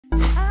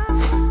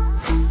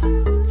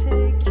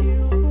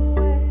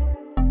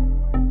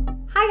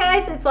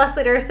it's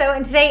Leslie Durso,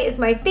 and today is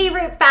my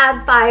favorite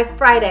Fab Five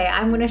Friday.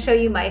 I'm going to show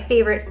you my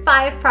favorite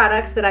 5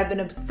 products that I've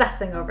been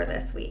obsessing over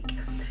this week.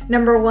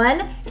 Number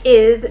 1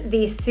 is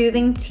the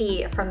Soothing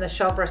Tea from the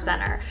Chopra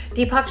Center.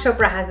 Deepak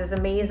Chopra has this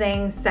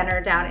amazing center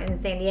down in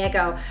San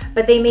Diego,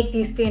 but they make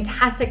these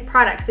fantastic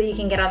products that you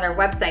can get on their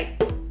website.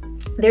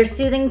 Their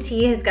Soothing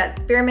Tea has got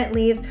spearmint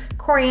leaves,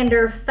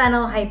 coriander,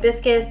 fennel,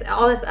 hibiscus,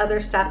 all this other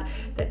stuff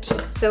that's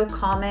just so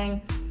calming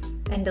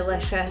and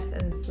delicious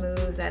and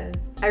smooth, and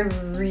I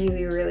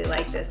really, really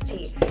like this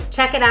tea.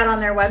 Check it out on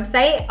their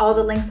website. All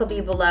the links will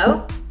be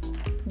below.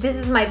 This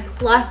is my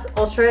Plus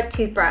Ultra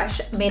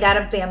toothbrush made out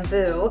of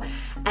bamboo.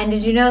 And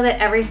did you know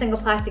that every single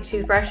plastic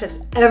toothbrush that's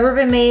ever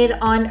been made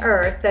on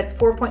Earth, that's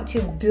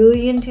 4.2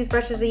 billion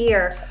toothbrushes a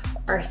year,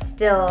 are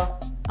still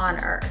on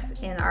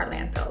Earth in our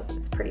landfills?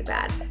 It's pretty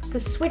bad. So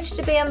switch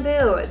to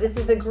bamboo. This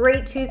is a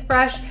great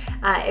toothbrush.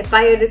 It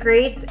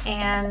biodegrades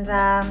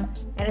and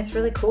it's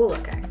really cool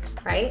looking,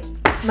 right?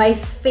 My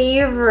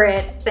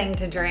favorite thing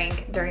to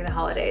drink during the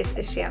holidays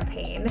is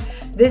champagne.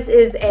 This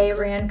is a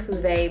Rand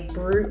Cuvée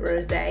Brut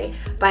Rosé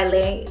by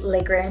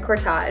Le Grand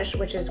Courtage,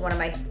 which is one of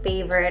my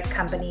favorite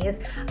companies.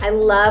 I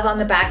love on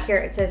the back here,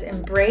 it says,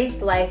 embrace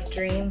life,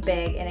 dream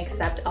big, and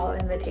accept all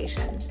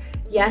invitations.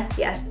 Yes,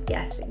 yes,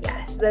 yes,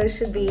 yes. Those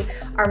should be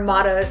our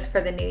mottos for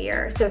the new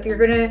year. So if you're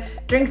gonna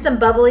drink some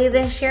bubbly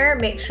this year,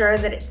 make sure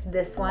that it's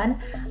this one.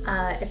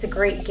 It's a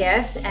great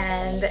gift,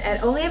 and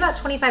at only about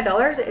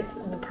 $25, it's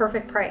the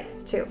perfect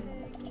price too.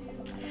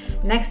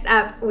 Next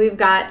up, we've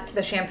got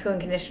the shampoo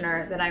and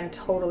conditioner that I'm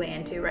totally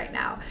into right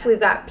now. We've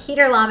got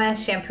Peter Llama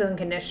shampoo and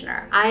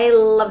conditioner. I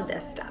love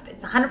this stuff.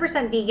 It's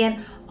 100%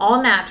 vegan,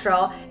 all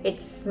natural.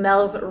 It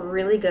smells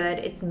really good.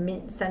 It's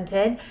mint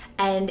scented,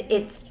 and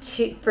it's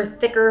for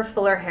thicker,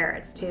 fuller hair.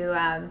 It's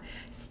to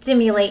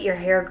stimulate your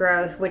hair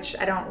growth, which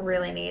I don't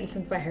really need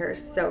since my hair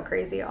is so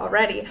crazy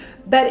already,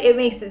 but it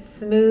makes it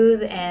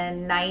smooth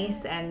and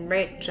nice and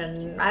rich,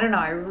 and I don't know,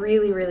 I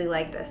really, really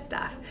like this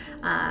stuff.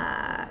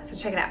 So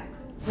check it out.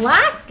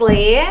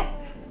 Lastly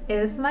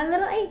is my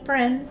little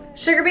apron.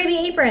 Sugar Baby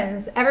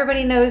aprons.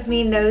 Everybody knows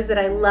me, knows that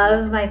I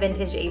love my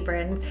vintage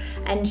aprons,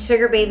 and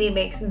Sugar Baby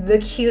makes the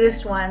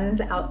cutest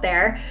ones out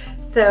there.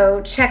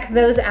 So check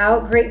those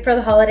out. Great for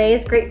the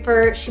holidays. Great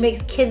for, she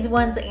makes kids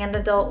ones and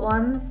adult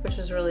ones, which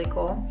is really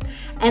cool.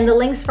 And the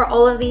links for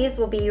all of these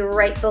will be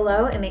right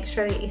below, and make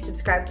sure that you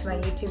subscribe to my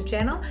YouTube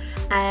channel,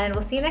 and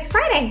we'll see you next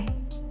Friday.